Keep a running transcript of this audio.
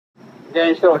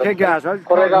Okay, guys, I'm at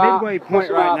the midway point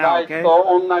right now, okay?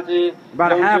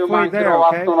 About halfway there,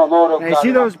 okay? Now, you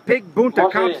see those big bunta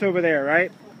cops over there,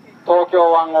 right?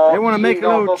 They want to make a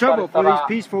little trouble for these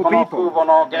peaceful people.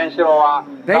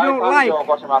 They don't like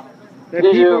the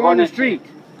people on the street.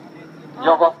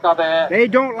 They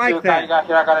don't like that.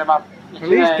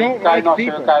 Police don't like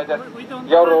people.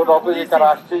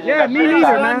 Yeah, me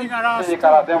neither, man.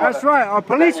 That's right. Are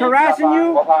police harassing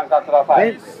you?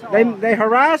 They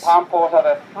harass?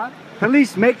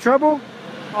 Police make trouble?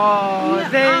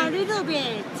 A little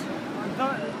bit.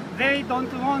 They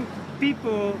don't want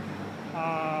people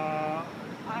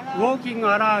walking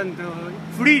around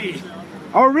freely.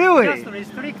 Oh, really? Just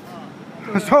restrict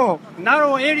So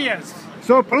narrow areas.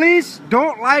 So police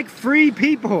don't like free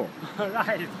people.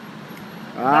 Right.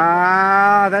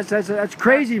 Ah, that's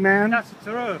crazy, man. That's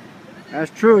true.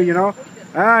 That's true, you know.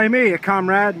 Me, a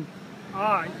comrade.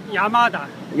 Yamada.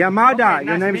 Yamada. Okay,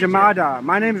 Your nice name's to meet Yamada.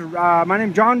 My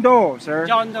name's John Doe, sir.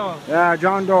 John Doe. Yeah,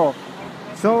 John Doe.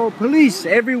 So police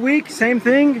every week, same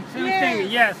thing. Same thing.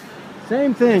 Yes.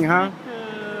 Same thing, huh?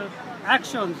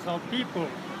 Actions of people.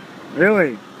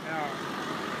 Really? Yeah.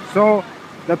 So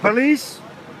the police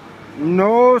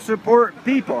no support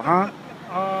people, huh?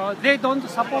 They don't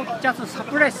support, just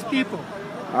suppress people.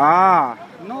 Ah.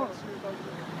 No.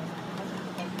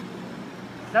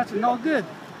 That's no good.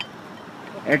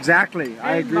 Exactly.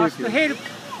 I agree with you. They must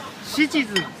help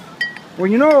citizens. Well,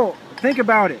 you know, think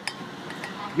about it.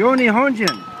 You're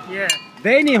Nihonjin. Yeah.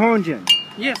 They Nihonjin.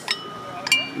 Yes.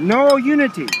 No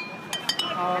unity.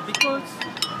 Because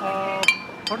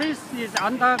police is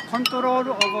under control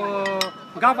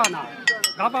of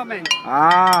government.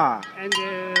 Ah. And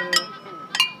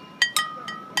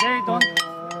they don't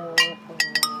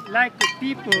like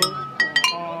people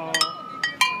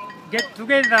get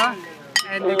together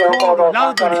and call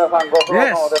loudly.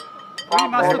 Yes. We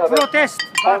must protest.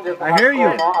 I hear you.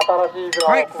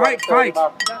 Fight, fight, fight.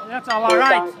 That's our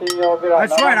right.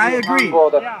 That's right, I agree.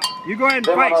 Yeah. You go ahead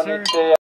and fight, sir.